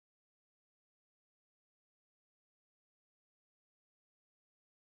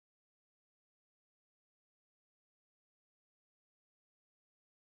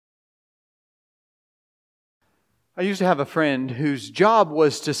I used to have a friend whose job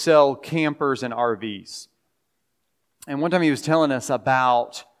was to sell campers and RVs. And one time he was telling us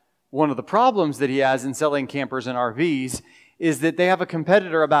about one of the problems that he has in selling campers and RVs is that they had a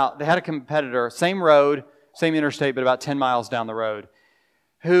competitor, same road, same interstate, but about 10 miles down the road,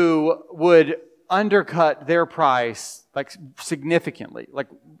 who would undercut their price like significantly. Like,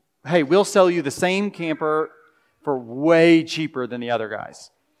 hey, we'll sell you the same camper for way cheaper than the other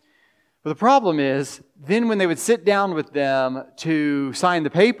guys. But the problem is, then when they would sit down with them to sign the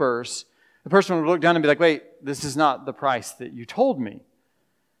papers, the person would look down and be like, wait, this is not the price that you told me.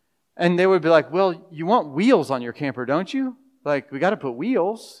 And they would be like, well, you want wheels on your camper, don't you? Like, we got to put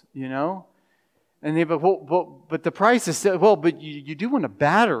wheels, you know? And they'd be like, well, but the price is still, well, but you do want a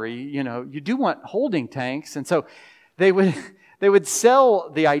battery, you know, you do want holding tanks. And so they would sell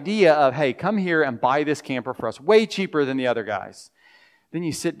the idea of, hey, come here and buy this camper for us way cheaper than the other guys. Then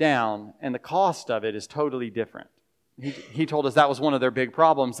you sit down, and the cost of it is totally different. He told us that was one of their big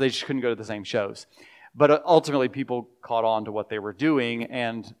problems. They just couldn't go to the same shows. But ultimately, people caught on to what they were doing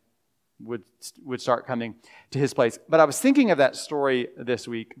and would start coming to his place. But I was thinking of that story this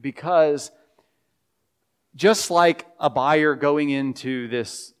week because just like a buyer going into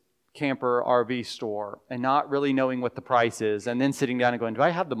this camper RV store and not really knowing what the price is and then sitting down and going, do I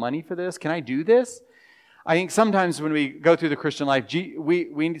have the money for this? Can I do this? I think sometimes when we go through the Christian life,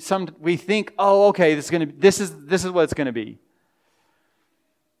 we think, oh, okay, this is what it's going to be.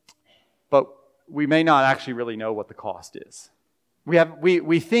 But we may not actually really know what the cost is.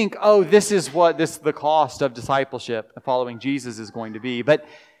 We think, oh, this is what the cost of discipleship, following Jesus, is going to be. But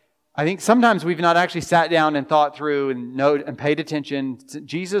I think sometimes we've not actually sat down and thought through and paid attention to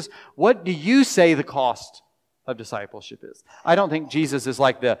Jesus. What do you say the cost of discipleship is? I don't think Jesus is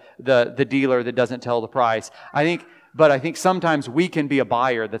like the dealer that doesn't tell the price. But I think sometimes we can be a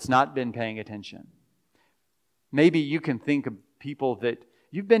buyer that's not been paying attention. Maybe you can think of people that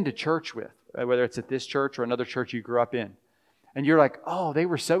you've been to church with, whether it's at this church or another church you grew up in. And you're like, oh, they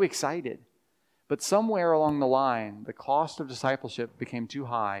were so excited. But somewhere along the line, the cost of discipleship became too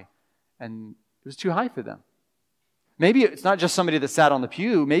high, and it was too high for them. Maybe it's not just somebody that sat on the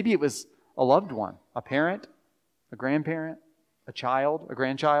pew. Maybe it was a loved one, a parent, a grandparent, a child, a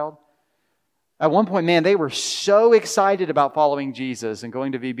grandchild. At one point, man, they were so excited about following Jesus and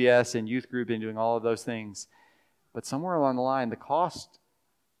going to VBS and youth group and doing all of those things. But somewhere along the line, the cost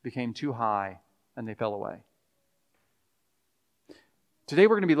became too high and they fell away. Today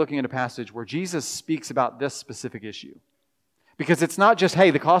we're going to be looking at a passage where Jesus speaks about this specific issue. Because it's not just,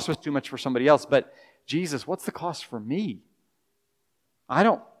 hey, the cost was too much for somebody else, but Jesus, what's the cost for me? I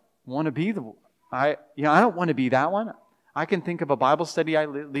don't want to be I don't want to be that one. I can think of a Bible study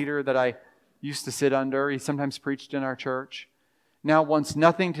leader that I used to sit under. He sometimes preached in our church. Now wants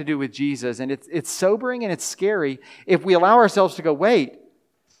nothing to do with Jesus. And it's sobering and it's scary if we allow ourselves to go, wait,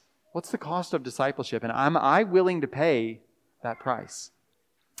 what's the cost of discipleship? And am I willing to pay that price?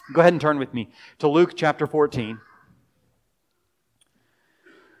 Go ahead and turn with me to Luke chapter 14.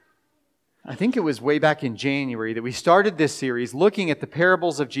 I think it was way back in January that we started this series looking at the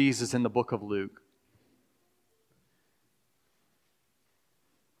parables of Jesus in the book of Luke.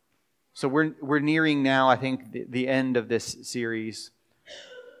 So we're nearing now, I think, the end of this series.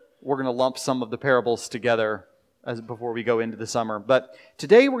 We're going to lump some of the parables together before we go into the summer. But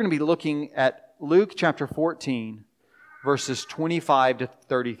today we're going to be looking at Luke chapter 14, verses 25 to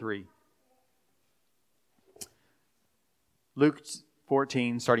 33. Luke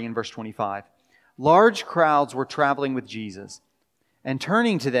 14, starting in verse 25. Large crowds were traveling with Jesus, and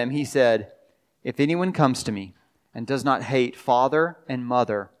turning to them, he said, "If anyone comes to me and does not hate father and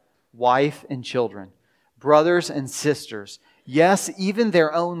mother, wife and children, brothers and sisters, yes, even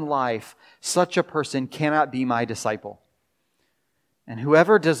their own life, such a person cannot be my disciple. And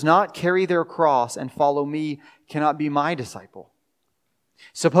whoever does not carry their cross and follow me cannot be my disciple.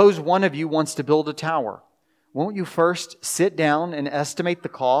 Suppose one of you wants to build a tower. Won't you first sit down and estimate the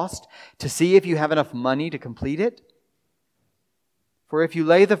cost to see if you have enough money to complete it? For if you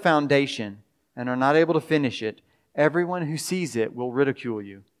lay the foundation and are not able to finish it, everyone who sees it will ridicule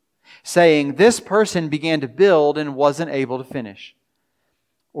you, saying, 'This person began to build and wasn't able to finish.'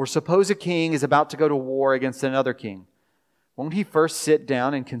 Or suppose a king is about to go to war against another king. Won't he first sit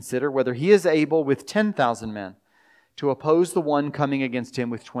down and consider whether he is able with 10,000 men to oppose the one coming against him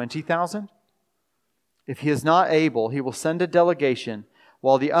with 20,000? If he is not able, he will send a delegation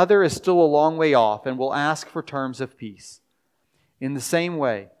while the other is still a long way off and will ask for terms of peace. In the same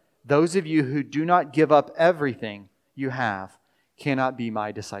way, those of you who do not give up everything you have cannot be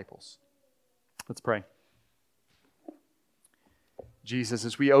my disciples." Let's pray. Jesus,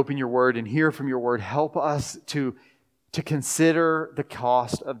 as we open your word and hear from your word, help us to consider the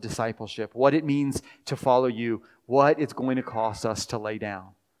cost of discipleship, what it means to follow you, what it's going to cost us to lay down.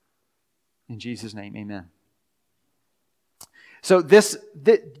 In Jesus' name, amen. So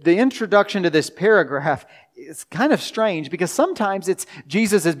the introduction to this paragraph is kind of strange because sometimes it's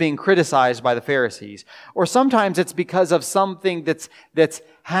Jesus is being criticized by the Pharisees, or sometimes it's because of something that's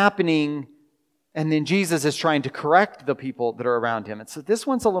happening, and then Jesus is trying to correct the people that are around him. And so this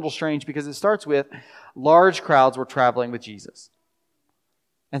one's a little strange because it starts with large crowds were traveling with Jesus.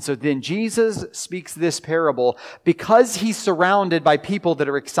 And so then Jesus speaks this parable because he's surrounded by people that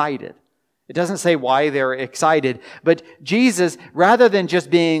are excited. It doesn't say why they're excited, but Jesus, rather than just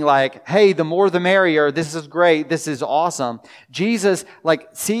being like, hey, the more the merrier, this is great, this is awesome, Jesus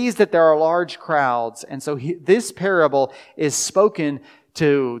sees that there are large crowds, and so this parable is spoken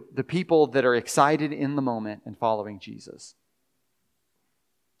to the people that are excited in the moment and following Jesus.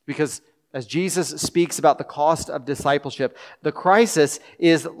 Because as Jesus speaks about the cost of discipleship, the crisis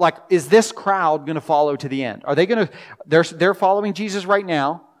is this crowd going to follow to the end? Are they going to, they're following Jesus right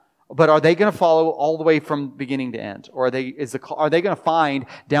now, but are they going to follow all the way from beginning to end? Or are they going to find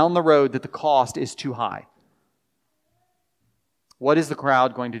down the road that the cost is too high? What is the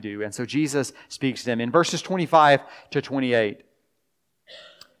crowd going to do? And so Jesus speaks to them. In verses 25 to 28,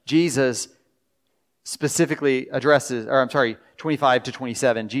 Jesus specifically addresses, 25 to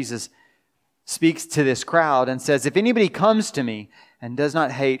 27, Jesus speaks to this crowd and says, if anybody comes to me and does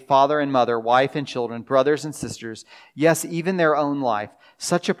not hate father and mother, wife and children, brothers and sisters, yes, even their own life,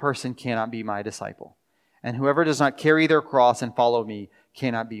 such a person cannot be my disciple. And whoever does not carry their cross and follow me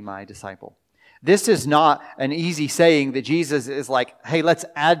cannot be my disciple. This is not an easy saying that Jesus is like, hey, let's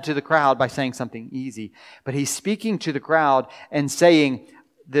add to the crowd by saying something easy. But he's speaking to the crowd and saying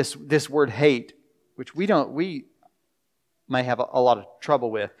this word hate, which we might have a lot of trouble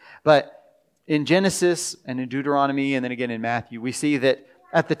with. But in Genesis and in Deuteronomy and then again in Matthew, we see that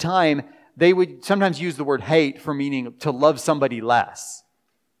at the time, they would sometimes use the word hate for meaning to love somebody less.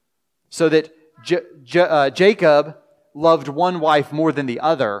 So that Jacob loved one wife more than the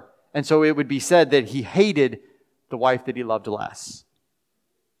other, and so it would be said that he hated the wife that he loved less.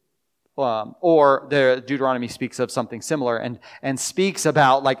 Or the Deuteronomy speaks of something similar and speaks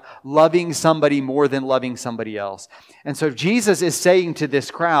about loving somebody more than loving somebody else. And so Jesus is saying to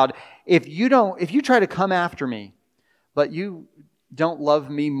this crowd, if you try to come after me, but you don't love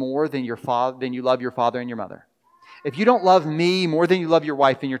me more than you love your father and your mother, if you don't love me more than you love your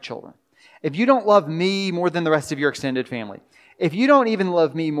wife and your children, if you don't love me more than the rest of your extended family, if you don't even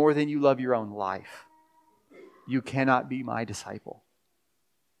love me more than you love your own life, you cannot be my disciple.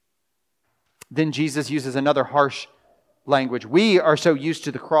 Then Jesus uses another harsh language. We are so used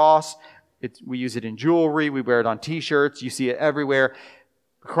to the cross. We use it in jewelry. We wear it on t-shirts. You see it everywhere.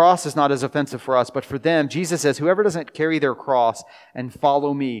 The cross is not as offensive for us, but for them, Jesus says, whoever doesn't carry their cross and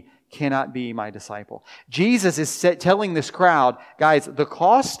follow me cannot be my disciple. Jesus is telling this crowd, guys, the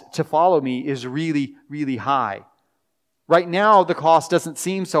cost to follow me is really, really high. Right now, the cost doesn't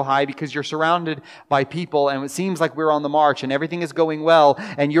seem so high because you're surrounded by people and it seems like we're on the march and everything is going well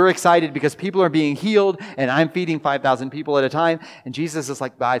and you're excited because people are being healed and I'm feeding 5,000 people at a time. And Jesus is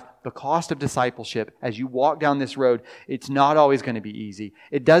like, guys, the cost of discipleship as you walk down this road, it's not always going to be easy.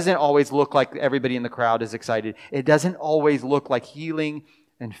 It doesn't always look like everybody in the crowd is excited. It doesn't always look like healing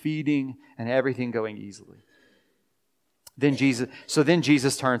and feeding and everything going easily. Then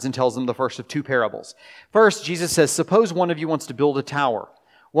Jesus turns and tells them the first of two parables. First, Jesus says, suppose one of you wants to build a tower.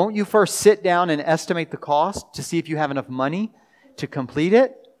 Won't you first sit down and estimate the cost to see if you have enough money to complete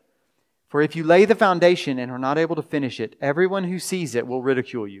it? For if you lay the foundation and are not able to finish it, everyone who sees it will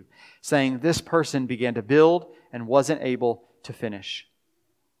ridicule you, saying, this person began to build and wasn't able to finish.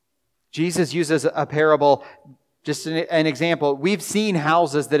 Jesus uses a parable, just an example. We've seen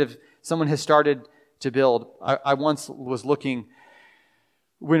houses that someone has started to build. I once was looking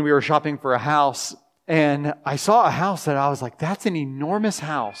when we were shopping for a house, and I saw a house that I was like, that's an enormous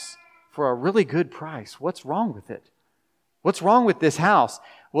house for a really good price. What's wrong with it? What's wrong with this house?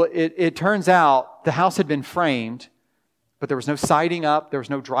 Well, it turns out the house had been framed, but there was no siding up, there was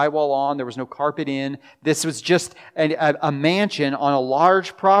no drywall on, there was no carpet in. This was just a mansion on a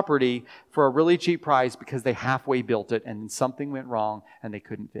large property for a really cheap price because they halfway built it and something went wrong and they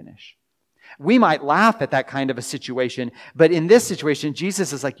couldn't finish. We might laugh at that kind of a situation, but in this situation,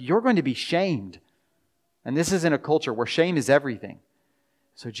 Jesus is like, you're going to be shamed. And this is in a culture where shame is everything.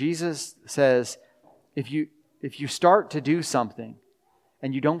 So Jesus says, if you start to do something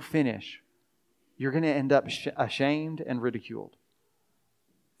and you don't finish, you're going to end up ashamed and ridiculed.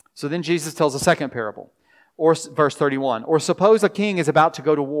 So then Jesus tells a second parable. Or verse 31, or suppose a king is about to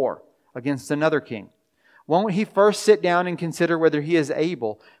go to war against another king. Won't he first sit down and consider whether he is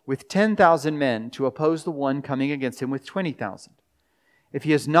able with 10,000 men to oppose the one coming against him with 20,000? If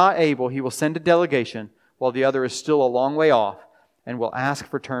he is not able, he will send a delegation while the other is still a long way off and will ask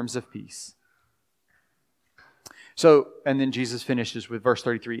for terms of peace. So, and then Jesus finishes with verse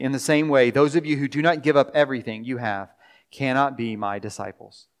 33. In the same way, those of you who do not give up everything you have cannot be my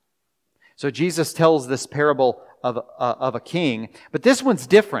disciples. So Jesus tells this parable of a king, but this one's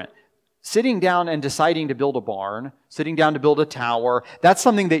different. Sitting down and deciding to build a barn, sitting down to build a tower, that's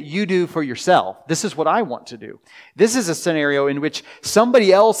something that you do for yourself. This is what I want to do. This is a scenario in which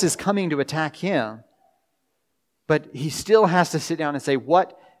somebody else is coming to attack him, but he still has to sit down and say,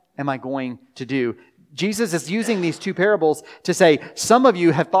 what am I going to do? Jesus is using these two parables to say, some of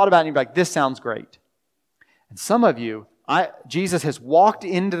you have thought about it and you're like, this sounds great. And some of you, Jesus has walked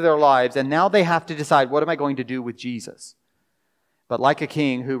into their lives and now they have to decide, what am I going to do with Jesus? But like a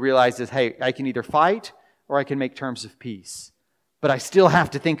king who realizes, hey, I can either fight or I can make terms of peace. But I still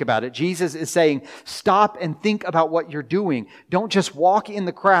have to think about it. Jesus is saying, stop and think about what you're doing. Don't just walk in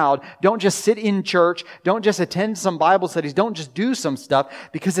the crowd. Don't just sit in church. Don't just attend some Bible studies. Don't just do some stuff,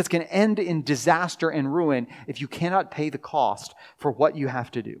 because it's going to end in disaster and ruin if you cannot pay the cost for what you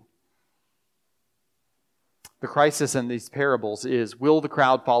have to do. The crisis in these parables is, will the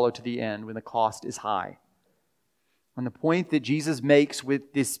crowd follow to the end when the cost is high? And the point that Jesus makes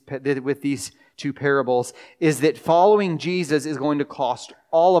with these two parables is that following Jesus is going to cost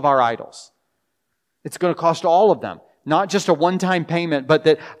all of our idols. It's going to cost all of them. Not just a one-time payment, but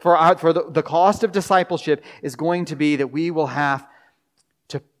that for the cost of discipleship is going to be that we will have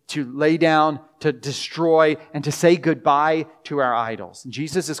to lay down, to destroy, and to say goodbye to our idols. And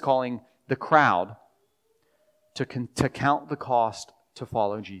Jesus is calling the crowd to count the cost to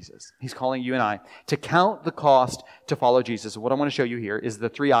follow Jesus. He's calling you and I to count the cost to follow Jesus. What I want to show you here is the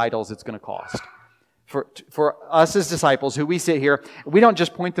three idols it's going to cost. For us as disciples, who we sit here, we don't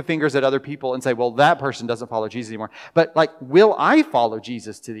just point the fingers at other people and say, well, that person doesn't follow Jesus anymore. But will I follow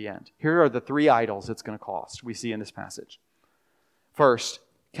Jesus to the end? Here are the three idols it's going to cost we see in this passage. First,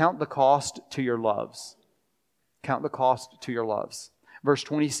 count the cost to your loves. Count the cost to your loves. Verse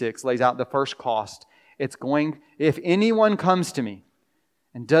 26 lays out the first cost. It's going, if anyone comes to me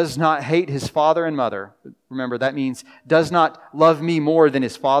and does not hate his father and mother, remember that means does not love me more than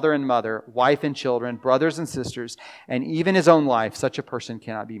his father and mother, wife and children, brothers and sisters, and even his own life, such a person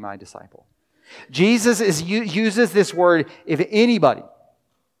cannot be my disciple. Jesus uses this word, if anybody.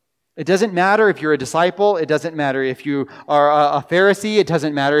 It doesn't matter if you're a disciple. It doesn't matter if you are a Pharisee. It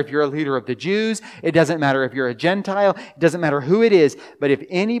doesn't matter if you're a leader of the Jews. It doesn't matter if you're a Gentile. It doesn't matter who it is. But if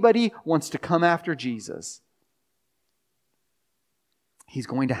anybody wants to come after Jesus, he's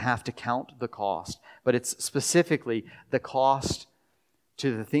going to have to count the cost. But it's specifically the cost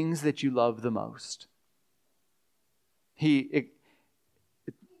to the things that you love the most. I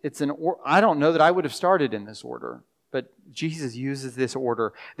don't know that I would have started in this order. But Jesus uses this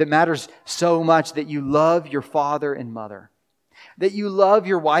order that matters so much, that you love your father and mother, that you love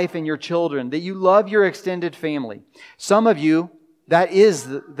your wife and your children, that you love your extended family. Some of you, that is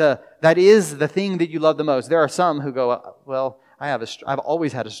the thing that you love the most. There are some who go, well, I've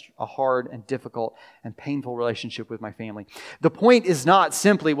always had a hard and difficult and painful relationship with my family. The point is not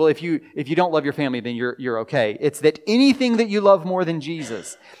simply, well, if you don't love your family, then you're okay. It's that anything that you love more than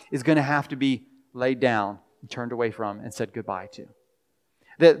Jesus is going to have to be laid down, turned away from, and said goodbye to.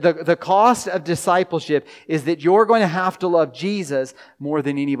 The cost of discipleship is that you're going to have to love Jesus more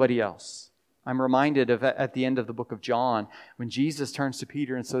than anybody else. I'm reminded of at the end of the book of John when Jesus turns to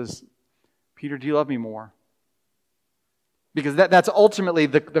Peter and says, Peter, do you love me more? Because that's ultimately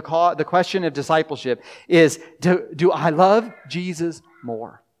the question of discipleship is, do I love Jesus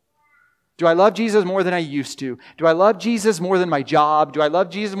more? Do I love Jesus more than I used to? Do I love Jesus more than my job? Do I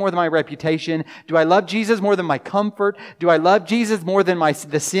love Jesus more than my reputation? Do I love Jesus more than my comfort? Do I love Jesus more than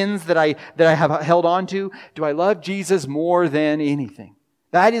the sins that I have held on to? Do I love Jesus more than anything?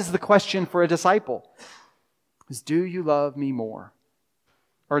 That is the question for a disciple. Is, do you love me more?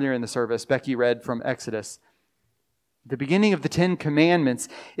 Earlier in the service, Becky read from Exodus. The beginning of the 10 Commandments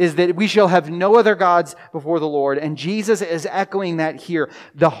is that we shall have no other gods before the Lord. And Jesus is echoing that here.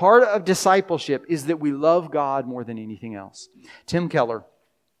 The heart of discipleship is that we love God more than anything else. Tim Keller,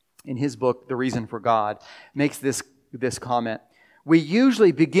 in his book, The Reason for God, makes this comment. We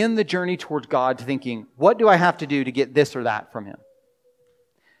usually begin the journey towards God thinking, what do I have to do to get this or that from Him?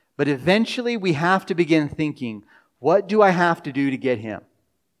 But eventually we have to begin thinking, what do I have to do to get Him?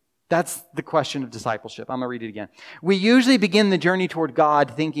 That's the question of discipleship. I'm going to read it again. We usually begin the journey toward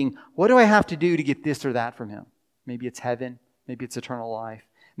God thinking, what do I have to do to get this or that from Him? Maybe it's heaven. Maybe it's eternal life.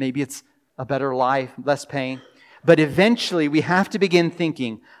 Maybe it's a better life, less pain. But eventually we have to begin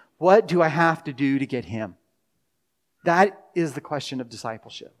thinking, what do I have to do to get Him? That is the question of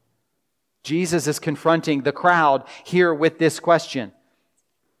discipleship. Jesus is confronting the crowd here with this question.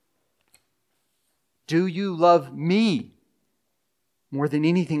 Do you love me more than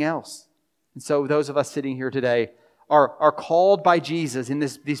anything else? And so those of us sitting here today are called by Jesus in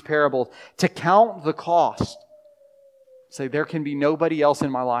these parables to count the cost. Say, there can be nobody else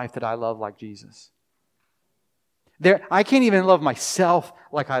in my life that I love like Jesus. I can't even love myself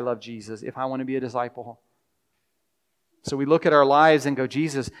like I love Jesus if I want to be a disciple. So we look at our lives and go,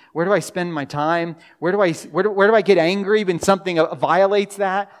 Jesus, where do I spend my time? Where do I get angry when something violates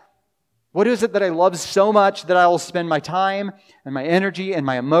that? What is it that I love so much that I will spend my time and my energy and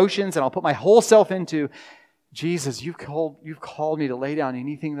my emotions and I'll put my whole self into? Jesus, you've called me to lay down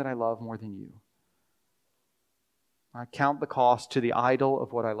anything that I love more than you. I count the cost to the idol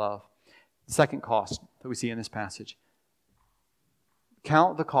of what I love. The second cost that we see in this passage.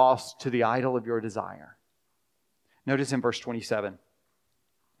 Count the cost to the idol of your desire. Notice in verse 27.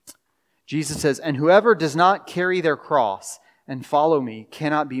 Jesus says, and whoever does not carry their cross and follow me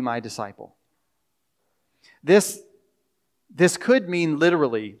cannot be my disciple. This could mean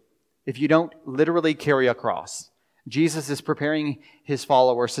literally, if you don't literally carry a cross. Jesus is preparing His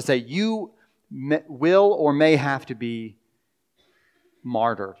followers to say, you will or may have to be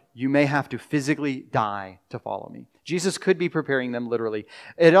martyred. You may have to physically die to follow me. Jesus could be preparing them literally.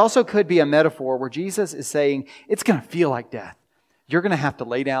 It also could be a metaphor where Jesus is saying, it's going to feel like death. You're going to have to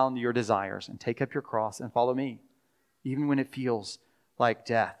lay down your desires and take up your cross and follow me, even when it feels like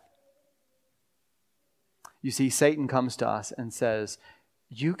death. You see, Satan comes to us and says,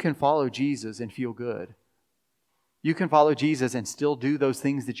 you can follow Jesus and feel good. You can follow Jesus and still do those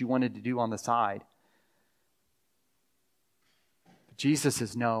things that you wanted to do on the side. But Jesus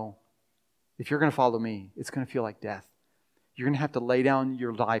says, no. If you're going to follow me, it's going to feel like death. You're going to have to lay down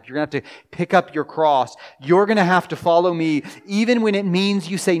your life. You're going to have to pick up your cross. You're going to have to follow me, even when it means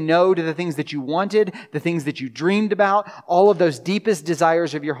you say no to the things that you wanted, the things that you dreamed about, all of those deepest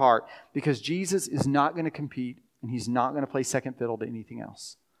desires of your heart. Because Jesus is not going to compete, and He's not going to play second fiddle to anything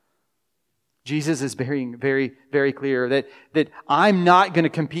else. Jesus is being very, very clear that I'm not going to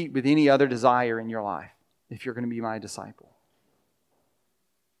compete with any other desire in your life if you're going to be my disciple.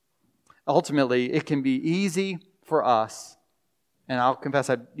 Ultimately, it can be easy for us, and I'll confess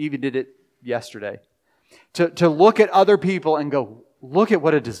I even did it yesterday, to look at other people and go, look at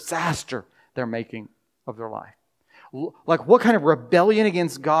what a disaster they're making of their life. Like, what kind of rebellion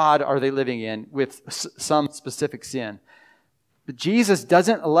against God are they living in with some specific sin? But Jesus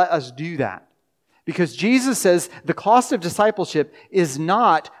doesn't let us do that. Because Jesus says the cost of discipleship is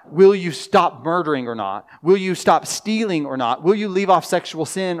not, will you stop murdering or not? Will you stop stealing or not? Will you leave off sexual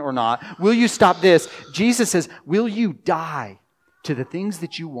sin or not? Will you stop this? Jesus says, will you die to the things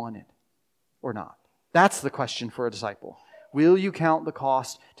that you wanted or not? That's the question for a disciple. Will you count the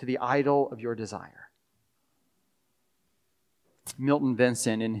cost to the idol of your desire? Milton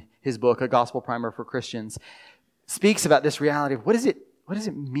Vincent, in his book, A Gospel Primer for Christians, speaks about this reality of what does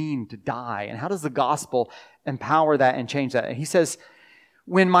it mean to die? And how does the gospel empower that and change that? And he says,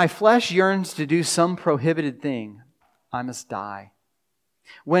 when my flesh yearns to do some prohibited thing, I must die.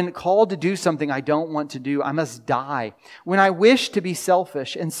 When called to do something I don't want to do, I must die. When I wish to be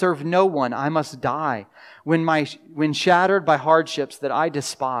selfish and serve no one, I must die. When shattered by hardships that I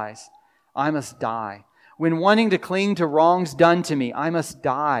despise, I must die. When wanting to cling to wrongs done to me, I must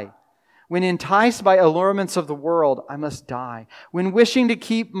die. When enticed by allurements of the world, I must die. When wishing to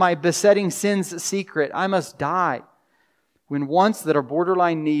keep my besetting sins secret, I must die. When wants that are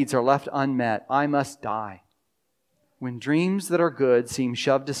borderline needs are left unmet, I must die. When dreams that are good seem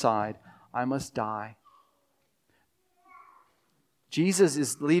shoved aside, I must die. Jesus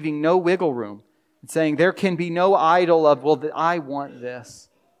is leaving no wiggle room and saying there can be no idol of, well, I want this.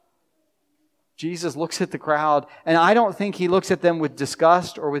 Jesus looks at the crowd, and I don't think He looks at them with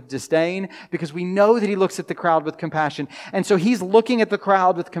disgust or with disdain, because we know that He looks at the crowd with compassion. And so He's looking at the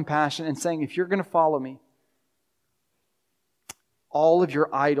crowd with compassion and saying, if you're going to follow me, all of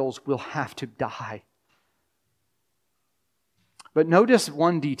your idols will have to die. But notice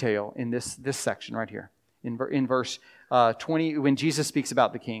one detail in this section right here. In verse 20, when Jesus speaks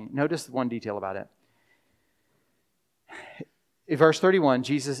about the king, notice one detail about it. In verse 31,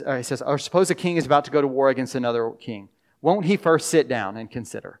 Jesus says, or suppose a king is about to go to war against another king. Won't he first sit down and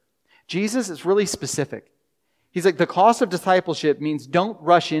consider? Jesus is really specific. He's like, the cost of discipleship means don't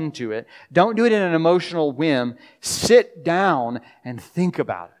rush into it. Don't do it in an emotional whim. Sit down and think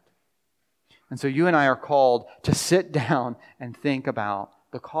about it. And so you and I are called to sit down and think about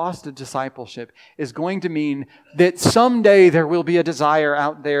the cost of discipleship is going to mean that someday there will be a desire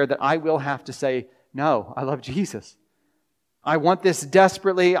out there that I will have to say, no, I love Jesus. I want this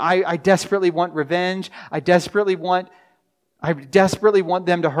desperately. I desperately want revenge. I desperately want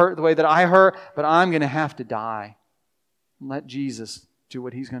them to hurt the way that I hurt, but I'm going to have to die. And let Jesus do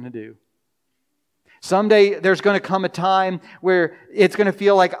what He's going to do. Someday there's going to come a time where it's going to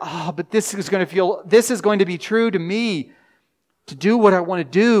feel like, but this is going to be true to me, to do what I want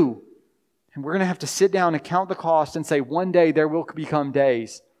to do. And we're going to have to sit down and count the cost and say, one day there will become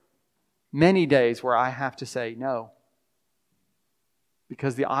days, many days, where I have to say no.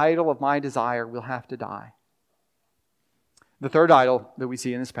 Because the idol of my desire will have to die. The third idol that we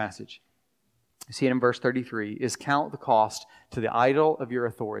see in this passage, you see it in verse 33, is count the cost to the idol of your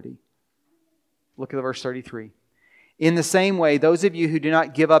authority. Look at the verse 33. In the same way, those of you who do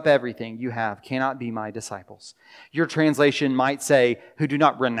not give up everything you have cannot be my disciples. Your translation might say, who do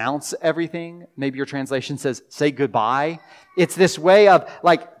not renounce everything. Maybe your translation says, say goodbye. It's this way of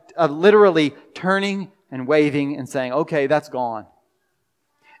literally turning and waving and saying, okay, that's gone.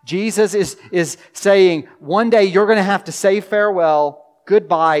 Jesus is saying, one day you're going to have to say farewell,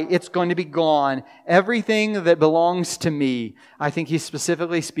 goodbye, it's going to be gone. Everything that belongs to me. I think He's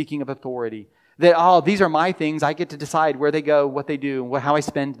specifically speaking of authority. That, these are my things. I get to decide where they go, what they do, how I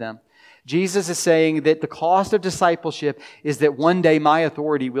spend them. Jesus is saying that the cost of discipleship is that one day my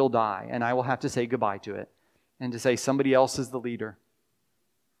authority will die and I will have to say goodbye to it. And to say somebody else is the leader.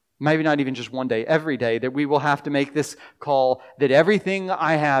 Maybe not even just one day, every day, that we will have to make this call that everything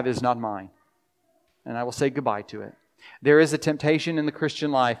I have is not mine. And I will say goodbye to it. There is a temptation in the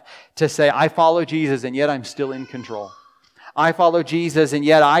Christian life to say, I follow Jesus and yet I'm still in control. I follow Jesus and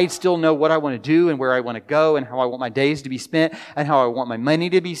yet I still know what I want to do and where I want to go and how I want my days to be spent and how I want my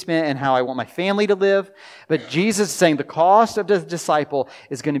money to be spent and how I want my family to live. But Jesus is saying the cost of the disciple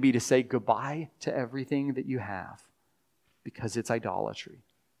is going to be to say goodbye to everything that you have because it's idolatry.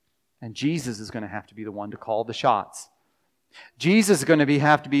 And Jesus is going to have to be the one to call the shots. Jesus is going to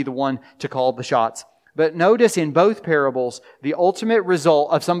have to be the one to call the shots. But notice in both parables, the ultimate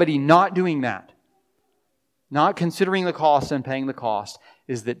result of somebody not doing that, not considering the cost and paying the cost,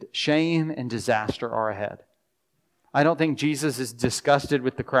 is that shame and disaster are ahead. I don't think Jesus is disgusted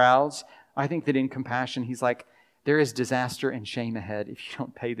with the crowds. I think that in compassion, He's like, there is disaster and shame ahead if you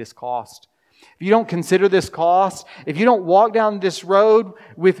don't pay this cost. If you don't consider this cost, if you don't walk down this road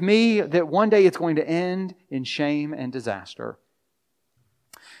with me, that one day it's going to end in shame and disaster.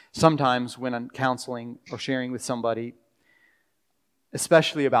 Sometimes when I'm counseling or sharing with somebody,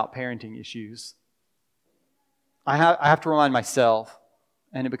 especially about parenting issues, I have to remind myself,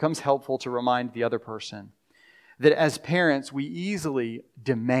 and it becomes helpful to remind the other person, that as parents, we easily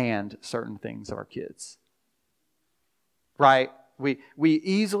demand certain things of our kids. Right? We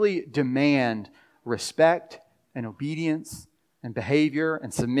easily demand respect and obedience and behavior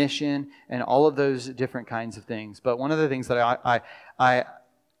and submission and all of those different kinds of things. But one of the things that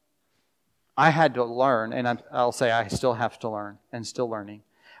I had to learn, and I'll say I still have to learn and still learning,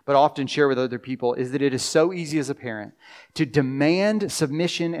 but often share with other people, is that it is so easy as a parent to demand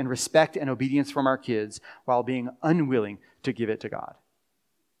submission and respect and obedience from our kids while being unwilling to give it to God,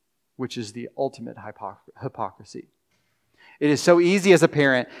 which is the ultimate hypocrisy. It is so easy as a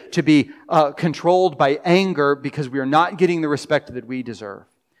parent to be controlled by anger because we are not getting the respect that we deserve,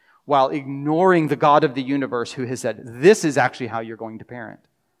 while ignoring the God of the universe who has said, this is actually how you're going to parent.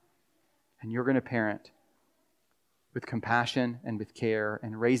 And you're going to parent with compassion and with care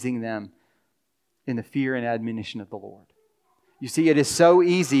and raising them in the fear and admonition of the Lord. You see, it is so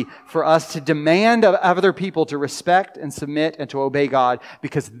easy for us to demand of other people to respect and submit and to obey God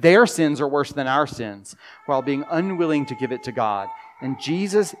because their sins are worse than our sins, while being unwilling to give it to God. And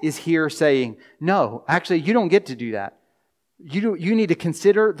Jesus is here saying, no, actually, you don't get to do that. You need to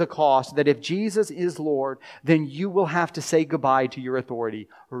consider the cost that if Jesus is Lord, then you will have to say goodbye to your authority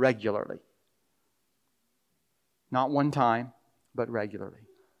regularly. Not one time, but regularly.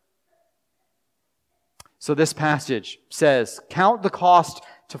 So this passage says, count the cost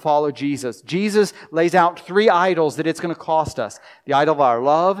to follow Jesus. Jesus lays out 3 idols that it's going to cost us. The idol of our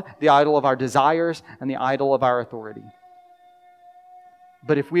love, the idol of our desires, and the idol of our authority.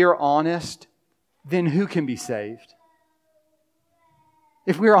 But if we are honest, then who can be saved?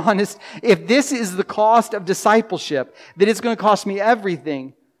 If we're honest, if this is the cost of discipleship, that it's going to cost me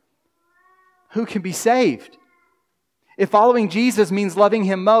everything, who can be saved? If following Jesus means loving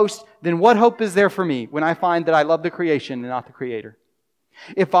Him most, then what hope is there for me when I find that I love the creation and not the Creator?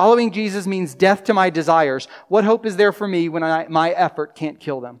 If following Jesus means death to my desires, what hope is there for me when my effort can't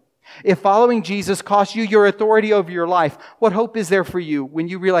kill them? If following Jesus costs you your authority over your life, what hope is there for you when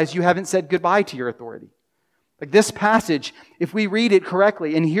you realize you haven't said goodbye to your authority? Like this passage, if we read it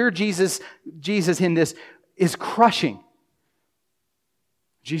correctly and hear Jesus in this, is crushing.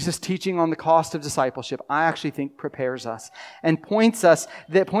 Jesus' teaching on the cost of discipleship, I actually think prepares us and points out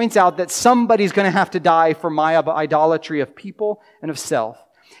that somebody's going to have to die for my idolatry of people and of self.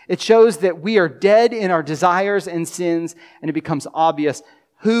 It shows that we are dead in our desires and sins, and it becomes obvious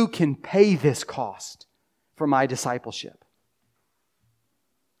who can pay this cost for my discipleship.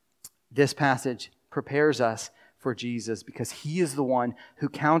 This passage prepares us for Jesus because He is the one who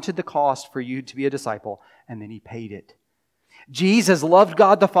counted the cost for you to be a disciple, and then He paid it. Jesus loved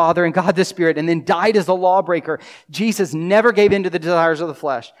God the Father and God the Spirit and then died as a lawbreaker. Jesus never gave in to the desires of the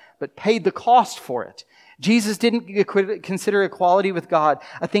flesh, but paid the cost for it. Jesus didn't consider equality with God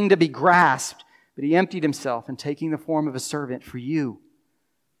a thing to be grasped, but He emptied Himself in taking the form of a servant for you.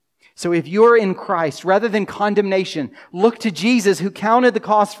 So if you're in Christ, rather than condemnation, look to Jesus who counted the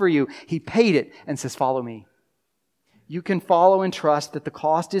cost for you. He paid it and says, follow me. You can follow and trust that the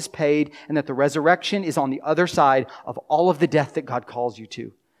cost is paid and that the resurrection is on the other side of all of the death that God calls you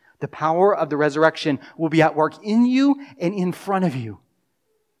to. The power of the resurrection will be at work in you and in front of you.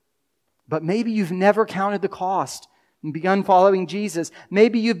 But maybe you've never counted the cost and begun following Jesus.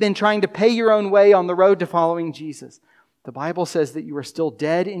 Maybe you've been trying to pay your own way on the road to following Jesus. The Bible says that you are still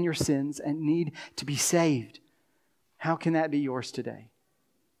dead in your sins and need to be saved. How can that be yours today?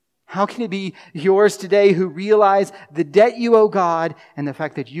 How can it be yours today who realize the debt you owe God and the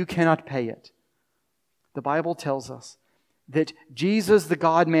fact that you cannot pay it? The Bible tells us that Jesus, the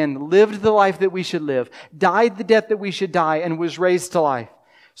God-man, lived the life that we should live, died the death that we should die, and was raised to life.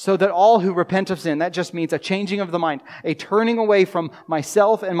 So that all who repent of sin, that just means a changing of the mind, a turning away from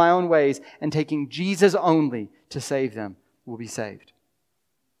myself and my own ways, and taking Jesus only to save them, will be saved.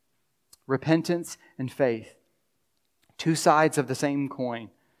 Repentance and faith, two sides of the same coin.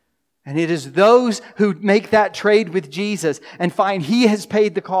 And it is those who make that trade with Jesus and find He has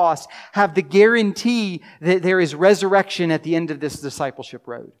paid the cost, have the guarantee that there is resurrection at the end of this discipleship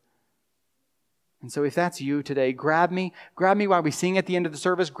road. And so if that's you today, grab me while we sing at the end of the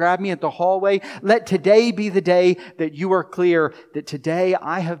service, grab me at the hallway. Let today be the day that you are clear that today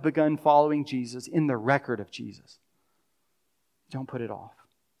I have begun following Jesus in the record of Jesus. Don't put it off.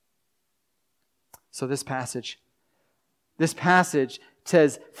 So this passage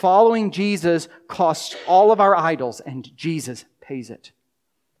says following Jesus costs all of our idols and Jesus pays it.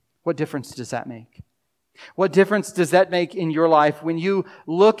 What difference does that make? What difference does that make in your life when you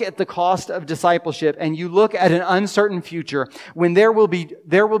look at the cost of discipleship and you look at an uncertain future when there will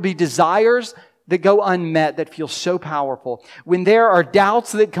be desires that go unmet that feel so powerful, when there are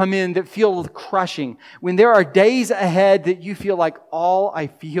doubts that come in that feel crushing, when there are days ahead that you feel like all I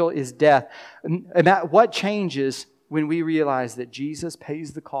feel is death? What changes when we realize that Jesus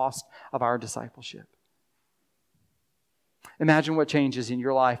pays the cost of our discipleship? Imagine what changes in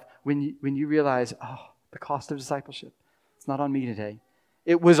your life when you realize, the cost of discipleship, it's not on me today.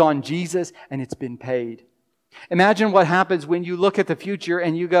 It was on Jesus and it's been paid. Imagine what happens when you look at the future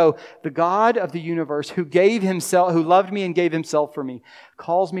and you go, the God of the universe who loved me and gave Himself for me,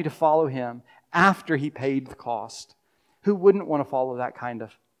 calls me to follow Him after He paid the cost. Who wouldn't want to follow that kind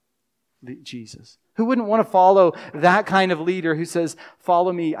of Jesus? Who wouldn't want to follow that kind of leader who says,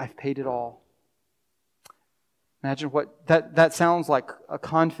 follow me, I've paid it all? Imagine what that sounds like, a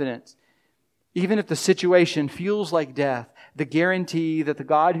confidence. Even if the situation feels like death, the guarantee that the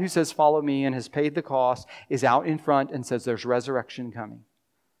God who says, follow me and has paid the cost is out in front and says there's resurrection coming.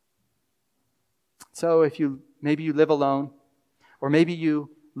 So maybe you live alone, or maybe you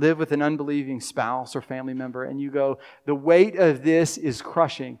live with an unbelieving spouse or family member and you go, the weight of this is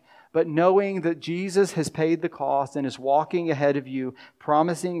crushing. But knowing that Jesus has paid the cost and is walking ahead of you,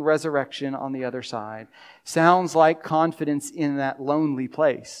 promising resurrection on the other side, sounds like confidence in that lonely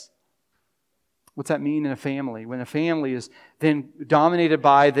place. What's that mean in a family? When a family is then dominated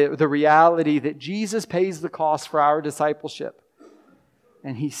by the reality that Jesus pays the cost for our discipleship,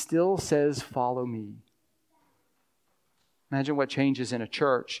 and He still says, follow me. Imagine what changes in a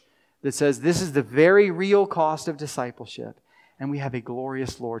church that says this is the very real cost of discipleship, and we have a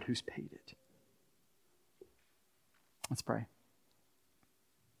glorious Lord who's paid it. Let's pray.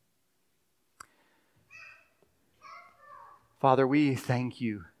 Father, we thank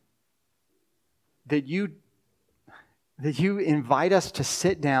You that you invite us to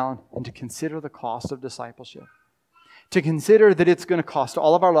sit down and to consider the cost of discipleship. to consider that it's going to cost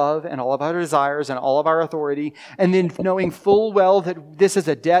all of our love and all of our desires and all of our authority, and then knowing full well that this is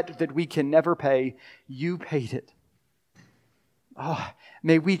a debt that we can never pay, you paid it. Oh,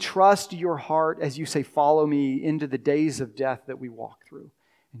 may we trust your heart as you say, follow me into the days of death that we walk through.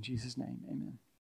 In Jesus' name, amen.